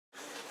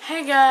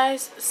Hey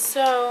guys,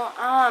 so,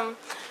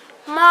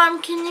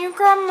 Mom, can you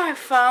grab my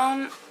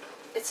phone?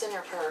 It's in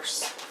your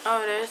purse.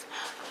 Oh, it is.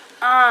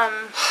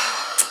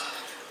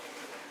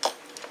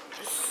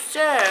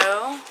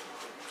 So,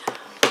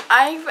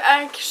 I've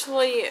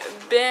actually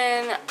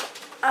been,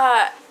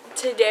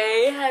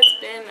 today has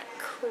been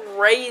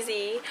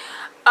crazy.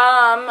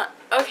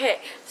 Okay,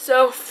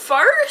 so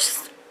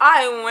first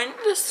I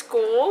went to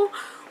school,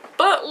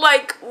 but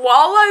like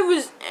while I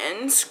was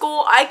in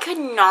school, I could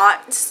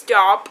not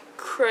stop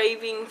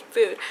craving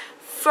food.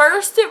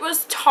 First it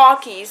was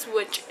Takis,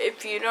 which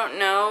if you don't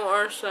know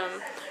are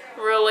some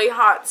really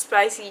hot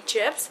spicy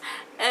chips,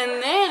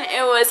 and then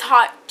it was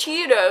hot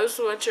Cheetos,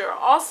 which are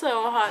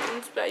also hot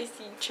and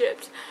spicy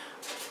chips.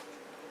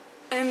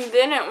 And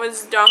then it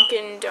was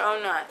Dunkin'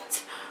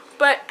 Donuts.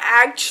 But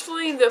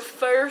actually the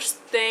first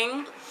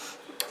thing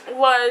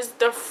was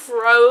the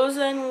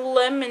frozen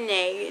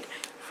lemonade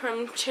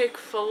from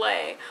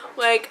Chick-fil-A.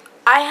 Like,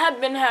 I have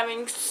been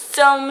having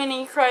so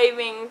many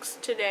cravings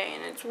today,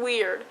 and it's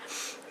weird.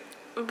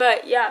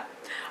 But yeah,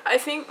 I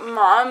think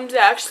Mom's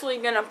actually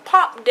gonna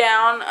pop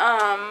down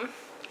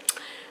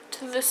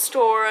to the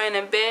store in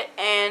a bit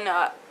and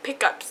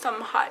pick up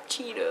some hot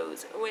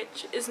Cheetos,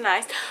 which is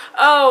nice.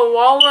 Oh,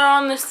 while we're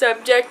on the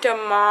subject of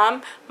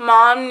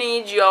Mom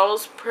needs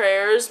y'all's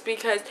prayers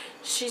because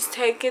she's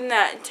taking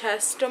that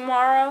test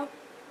tomorrow.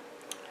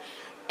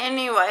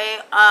 Anyway,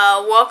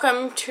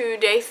 welcome to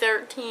day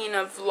 13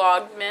 of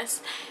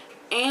Vlogmas.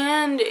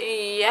 And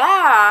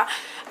yeah,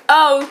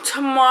 oh,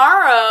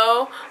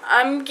 tomorrow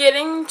I'm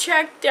getting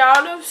checked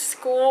out of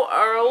school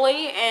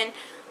early, and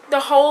the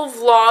whole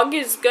vlog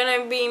is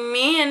gonna be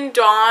me and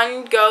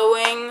Dawn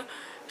going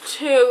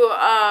to,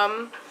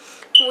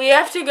 we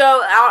have to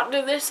go out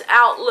to this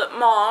outlet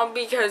mall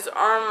because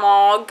our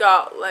mall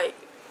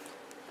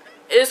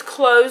is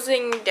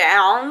closing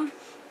down.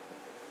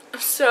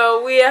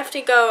 So we have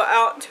to go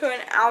out to an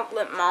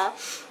outlet mall,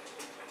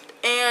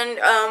 and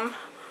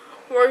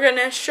we're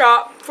gonna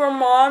shop for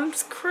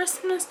Mom's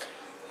Christmas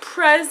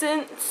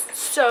presents.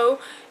 So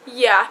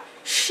yeah,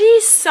 she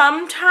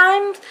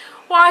sometimes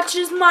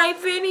watches my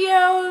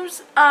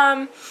videos,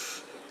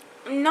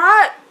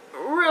 not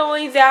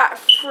really that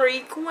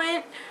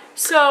frequent,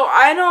 so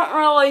I don't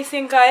really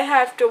think I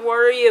have to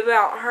worry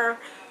about her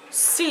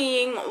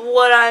seeing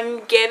what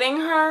I'm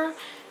getting her.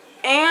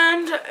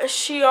 And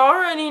she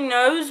already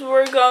knows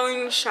we're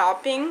going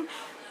shopping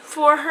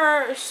for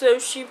her, so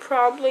she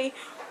probably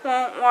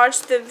won't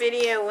watch the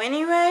video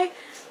anyway.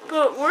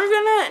 But we're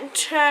gonna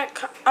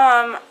check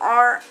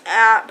our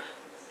app.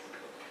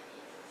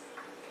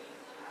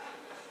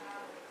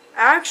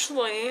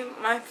 Actually,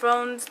 my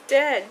phone's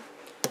dead.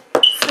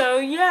 So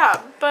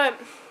yeah, but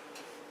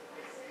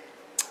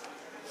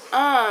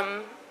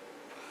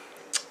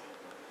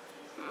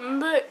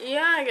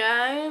yeah,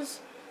 guys,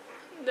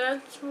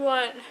 that's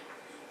what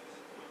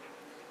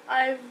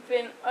I've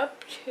been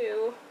up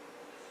to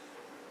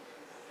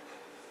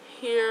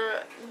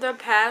here the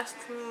past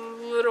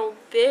little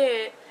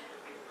bit.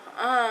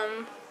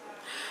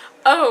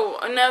 Oh,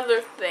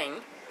 another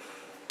thing.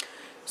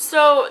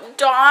 So,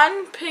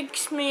 Dawn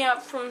picks me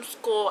up from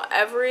school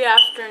every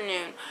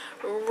afternoon.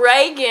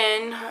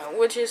 Reagan,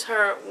 which is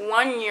her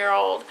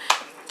 1-year-old,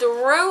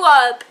 threw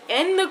up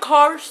in the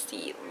car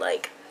seat,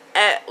 like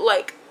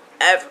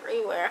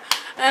everywhere.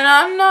 And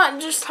I'm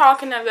not just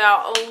talking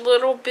about a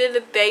little bit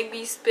of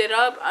baby spit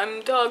up.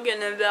 I'm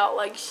talking about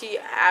like she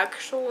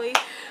actually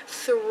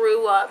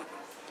threw up.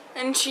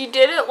 And she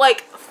did it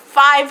like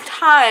 5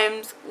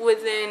 times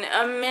within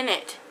a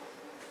minute.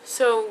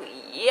 So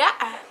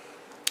yeah.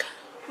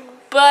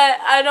 But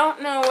I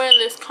don't know where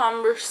this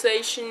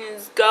conversation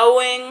is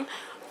going.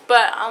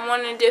 But I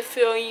wanted to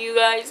fill you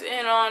guys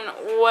in on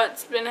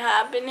what's been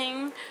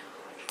happening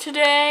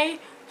today.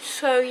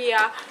 So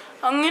yeah,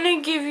 I'm going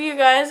to give you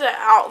guys an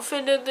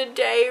outfit of the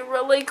day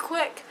really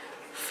quick.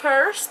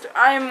 First,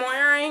 I'm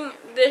wearing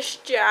this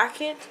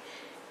jacket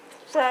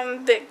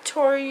from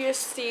Victoria's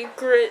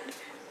Secret,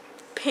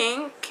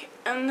 pink.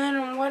 And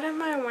then what am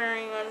I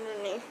wearing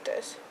underneath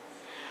this?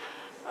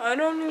 I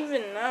don't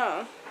even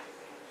know.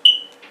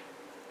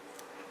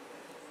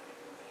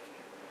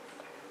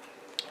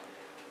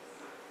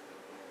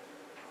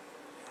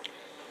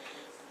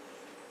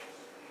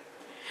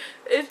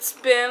 It's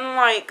been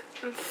like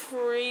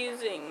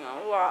freezing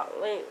a lot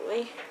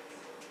lately.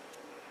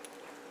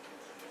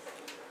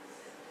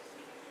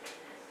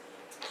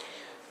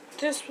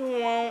 This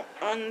won't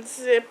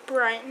unzip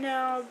right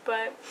now,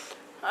 but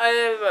I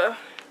have a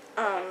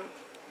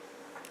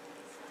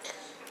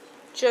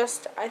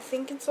I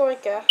think it's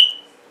like a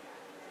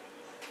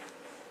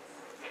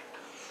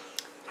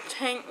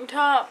tank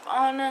top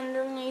on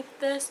underneath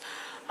this.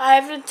 I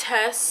have a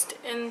test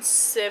in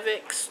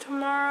civics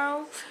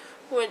tomorrow,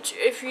 which,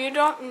 if you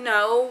don't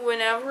know,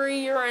 whenever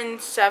you're in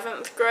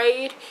 7th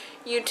grade,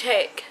 you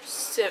take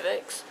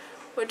civics,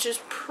 which is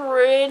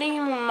pretty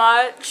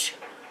much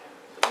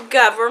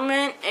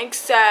government,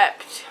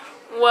 except,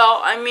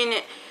 well, I mean,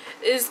 it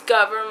is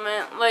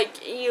government.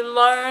 Like, you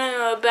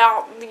learn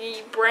about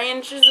the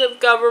branches of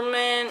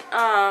government,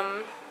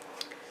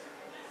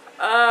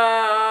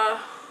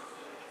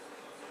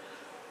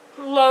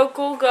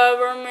 local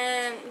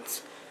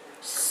government,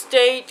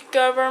 state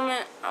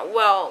government,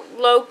 well,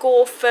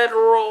 local,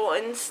 federal,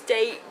 and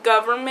state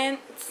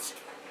governments.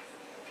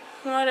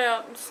 What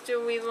else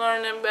do we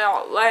learn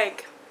about,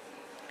 like,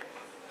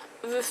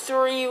 the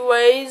 3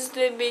 ways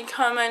to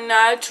become a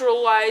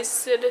naturalized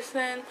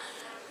citizen?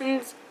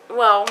 And,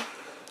 well,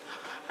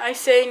 I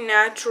say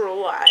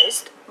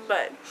naturalized,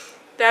 but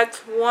that's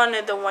one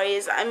of the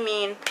ways. I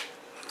mean,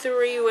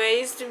 3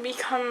 ways to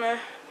become a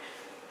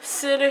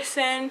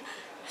citizen,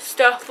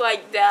 stuff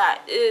like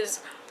that is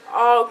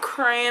all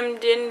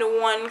crammed into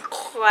one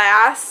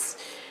class,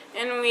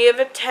 and we have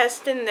a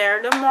test in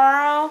there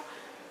tomorrow.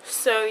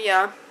 So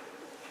yeah,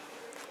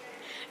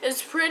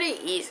 it's pretty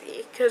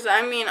easy, because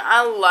I mean,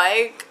 I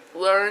like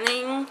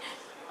learning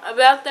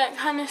about that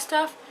kind of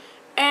stuff,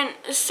 and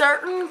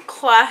certain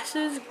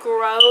classes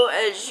grow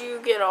as you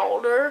get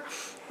older.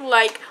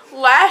 Like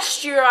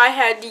last year I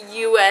had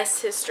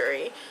U.S.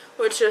 history,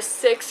 which was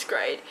 6th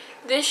grade.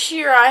 This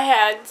year I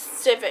had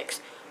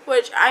civics,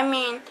 which, I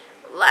mean,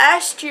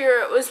 last year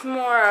it was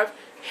more of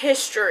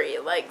history,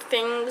 like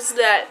things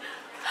that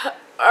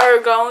were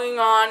going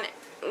on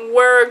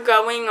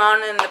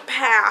in the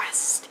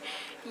past,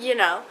 you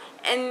know.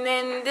 And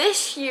then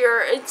this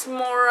year it's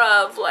more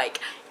of like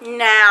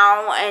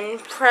now and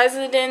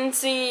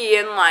presidency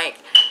and like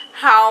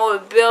how a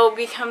bill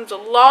becomes a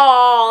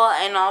law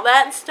and all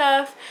that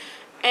stuff.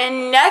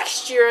 And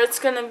next year it's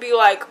gonna be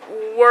like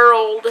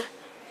world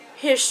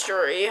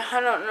history. I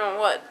don't know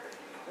what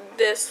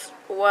this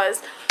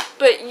was,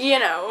 but you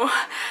know.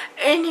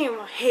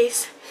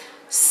 Anyways,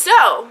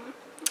 so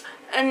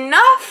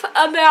enough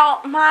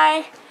about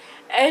my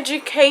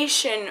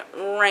education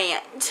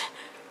rant.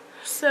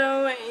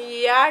 So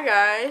yeah,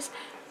 guys,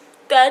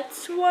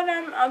 that's what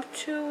I'm up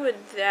to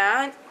with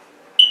that.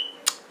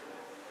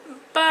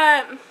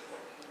 But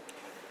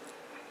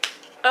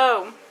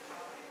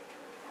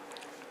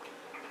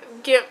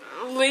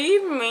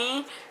leave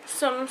me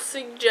some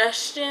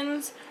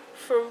suggestions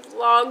for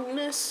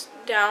Vlogmas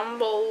down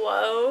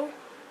below,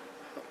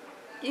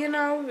 you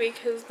know,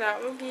 because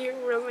that would be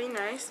really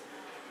nice.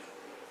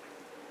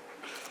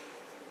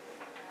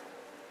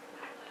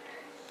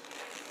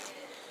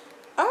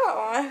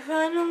 Oh, I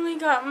finally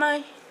got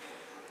my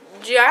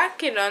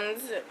jacket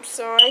unzipped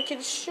so I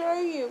could show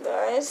you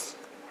guys.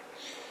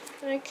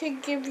 I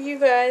could give you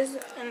guys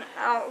an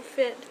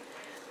outfit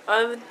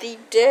of the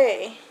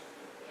day.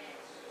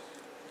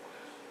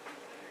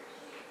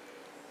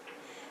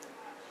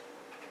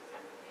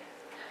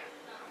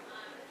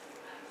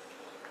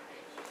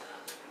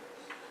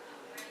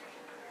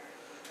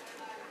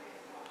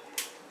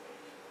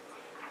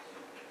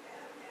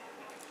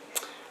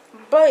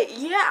 But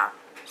yeah,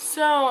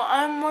 so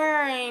I'm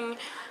wearing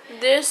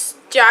this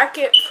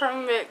jacket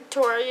from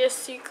Victoria's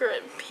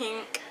Secret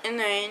pink, and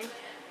then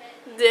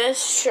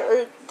this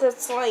shirt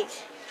that's like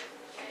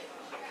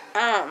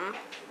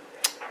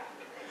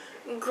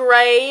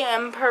gray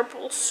and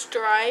purple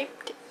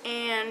striped,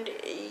 and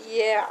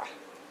yeah.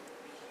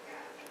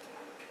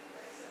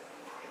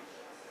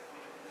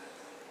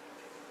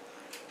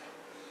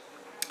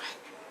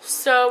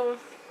 So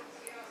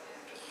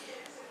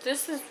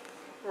this is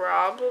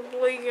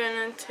probably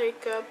gonna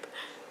take up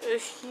a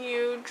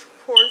huge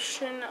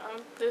portion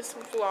of this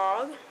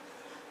vlog,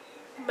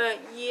 but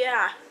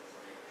yeah,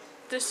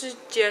 this is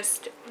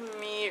just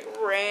me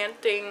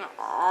ranting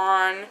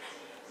on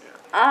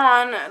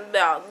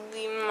about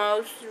the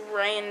most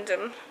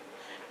random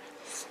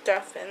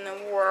stuff in the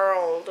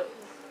world,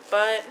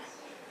 but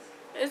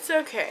it's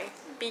okay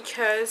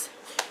because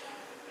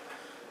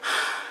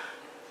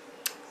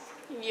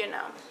you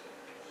know,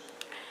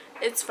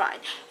 it's fine.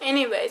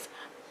 Anyways,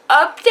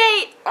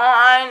 update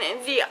on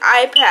the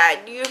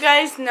iPad. You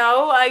guys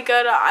know I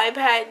got an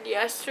iPad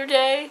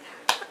yesterday.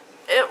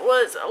 It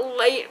was a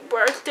late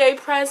birthday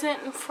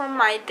present from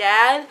my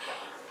dad.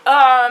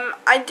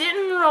 I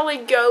didn't really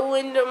go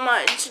into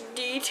much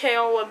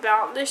detail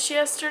about this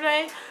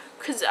yesterday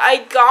because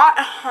I got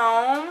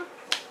home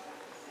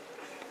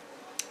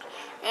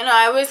and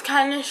I was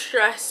kind of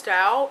stressed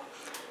out,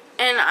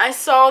 and I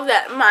saw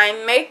that my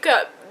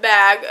makeup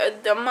bag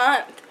of the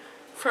month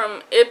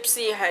from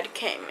Ipsy had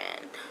came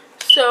in.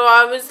 So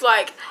I was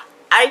like,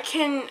 I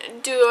can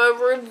do a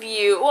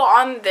review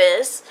on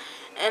this,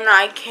 and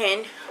I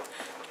can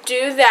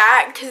do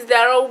that because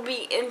that'll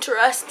be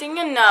interesting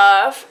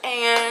enough,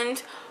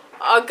 and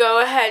I'll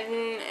go ahead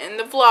and in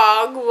the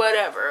vlog,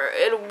 whatever,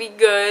 it'll be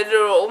good,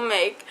 it'll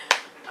make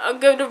a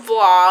good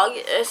vlog,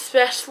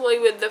 especially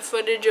with the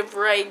footage of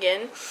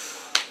Reagan.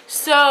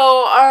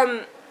 So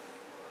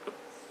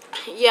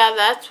yeah,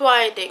 that's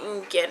why I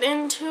didn't get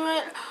into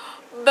it.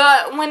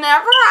 But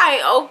whenever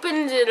I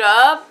opened it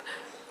up,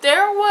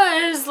 there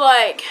was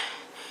like,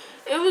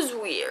 it was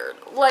weird.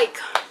 Like,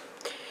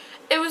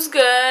 it was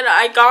good.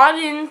 I got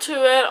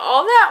into it.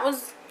 All that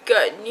was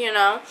good, you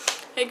know.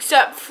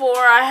 Except for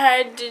I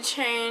had to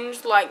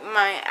change like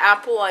my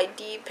Apple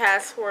ID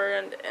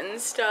password and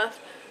stuff,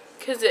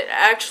 because it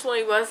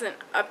actually wasn't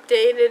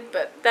updated,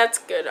 but that's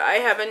good. I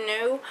have a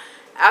new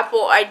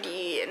Apple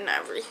ID and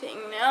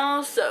everything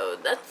now, so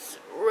that's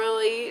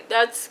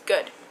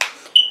good.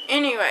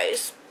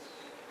 Anyways,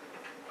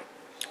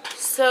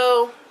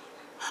 so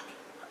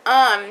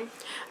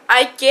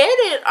I get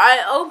it,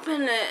 I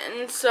open it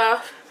and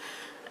stuff,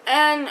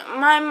 and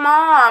my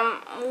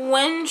mom,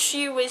 when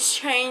she was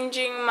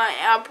changing my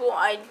Apple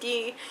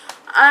ID,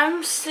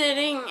 I'm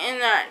sitting in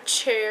that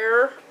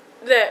chair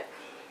that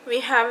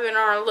we have in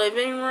our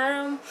living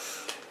room,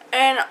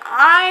 and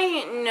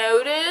I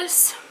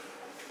notice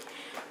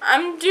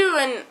I'm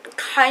doing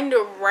kind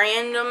of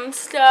random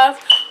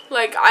stuff,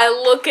 like I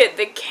look at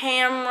the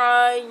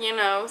camera, you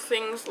know,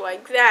 things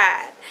like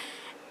that,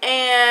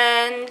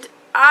 and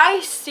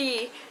I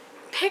see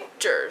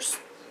pictures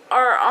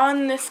are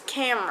on this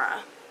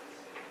camera,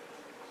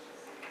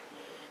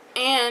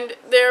 and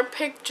they're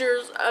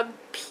pictures of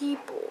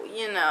people,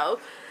 you know,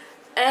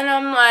 and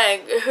I'm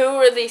like, who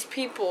are these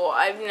people?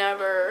 I've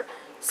never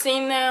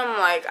seen them,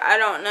 like, I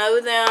don't know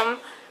them.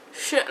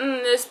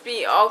 Shouldn't this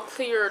be all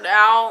cleared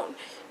out?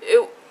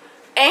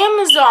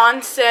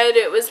 Amazon said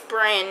it was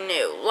brand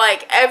new.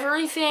 Like,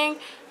 everything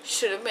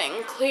should have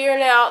been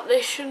cleared out.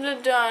 They should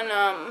have done,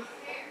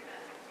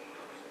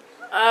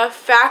 a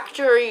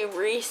factory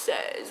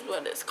reset is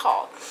what it's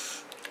called.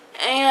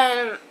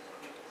 And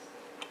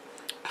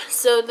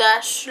so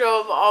that should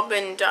have all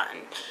been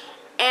done.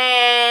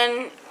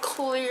 And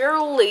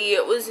clearly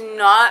it was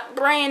not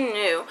brand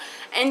new.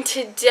 And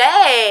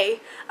today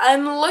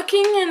I'm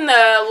looking in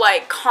the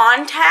like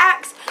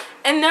contacts,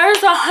 and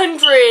there's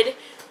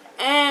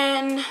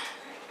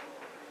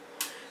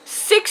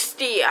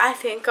 160, I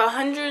think,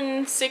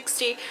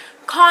 160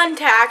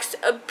 contacts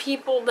of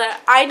people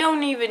that I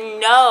don't even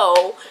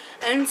know.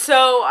 And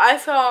so I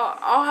thought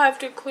I'll have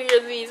to clear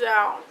these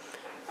out.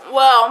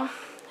 Well,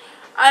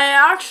 I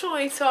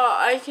actually thought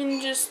I can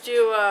just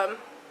do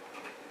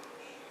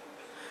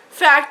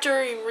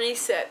factory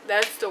reset,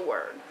 that's the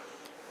word.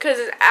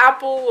 Because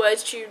Apple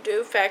lets you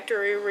do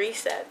factory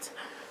resets.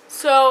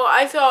 So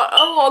I thought,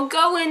 oh, I'll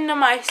go into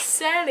my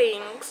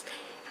settings.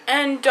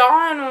 And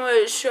Dawn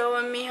was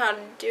showing me how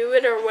to do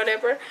it or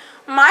whatever.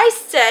 My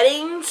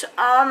settings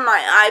on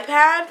my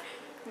iPad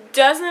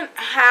doesn't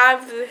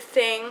have the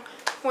thing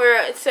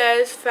where it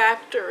says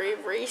factory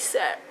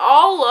reset.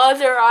 All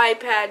other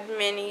iPad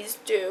minis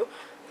do,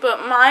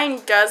 but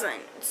mine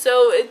doesn't.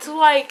 So it's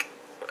like,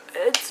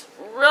 it's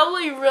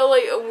really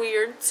a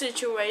weird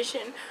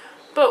situation.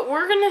 But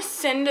we're gonna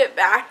send it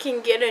back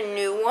and get a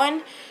new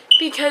one,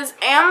 because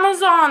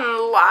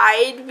Amazon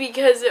lied,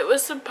 because it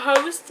was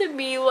supposed to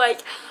be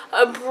like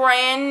a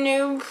brand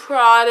new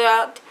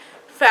product,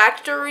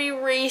 factory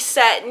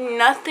reset,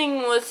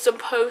 nothing was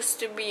supposed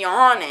to be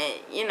on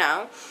it, you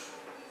know.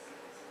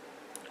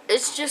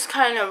 It's just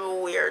kind of a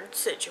weird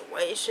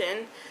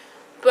situation,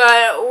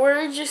 but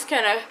we're just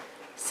gonna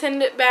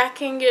send it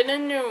back and get a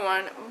new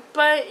one.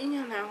 But,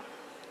 you know,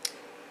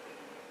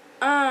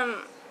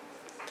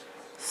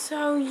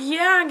 so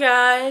yeah,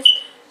 guys,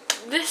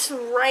 this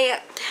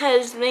rant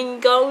has been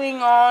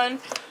going on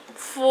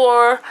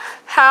for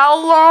how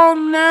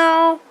long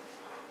now?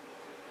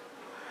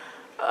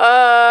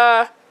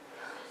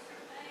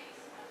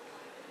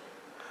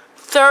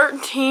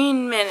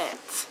 13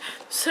 minutes.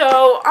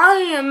 So I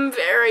am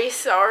very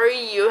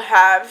sorry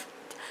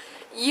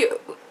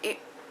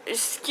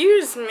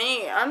excuse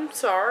me, I'm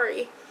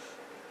sorry.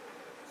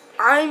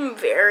 I'm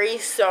very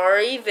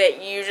sorry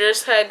that you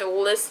just had to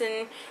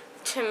listen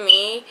to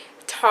me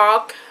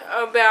talk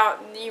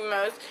about the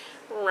most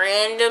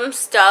random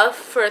stuff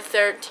for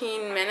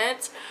 13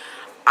 minutes.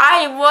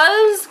 I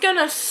was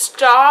gonna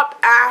stop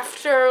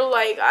after,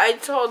 like, I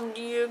told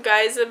you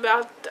guys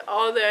about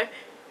all the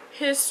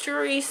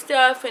history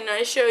stuff and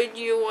I showed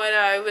you what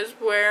I was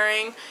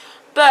wearing,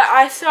 but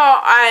I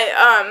thought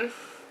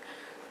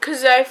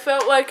because I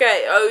felt like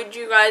I owed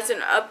you guys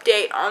an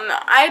update on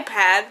the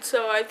iPad,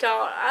 so I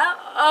thought,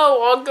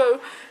 I'll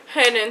go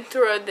ahead and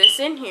throw this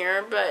in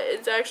here, but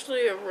it's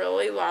actually a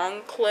really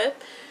long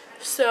clip,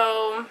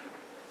 so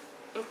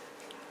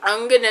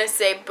I'm gonna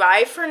say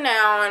bye for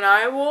now, and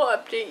I will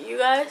update you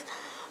guys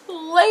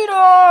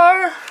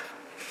later.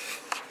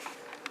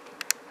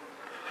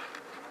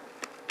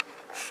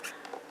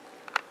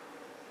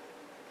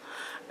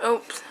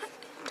 Oops,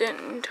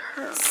 didn't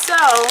turn.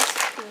 So,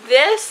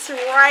 this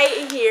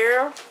right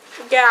here,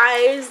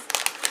 guys,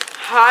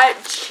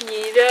 hot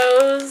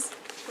Cheetos,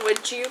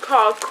 what you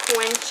call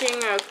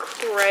quenching a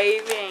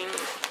craving.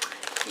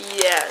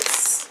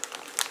 Yes.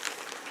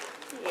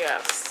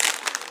 Yes.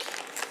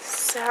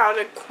 This is how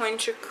to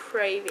quench a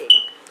craving.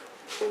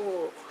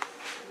 Ooh,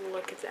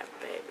 look at that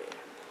baby.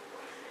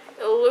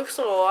 It looks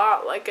a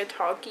lot like a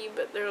Talkie,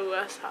 but they're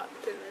less hot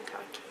than a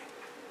Talkie.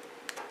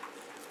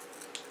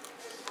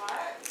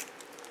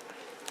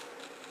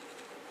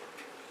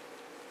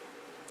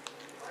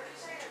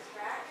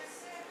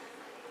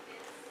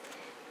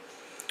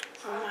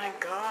 Oh my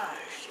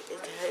gosh,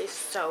 it tastes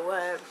so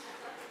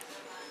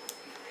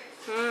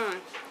good.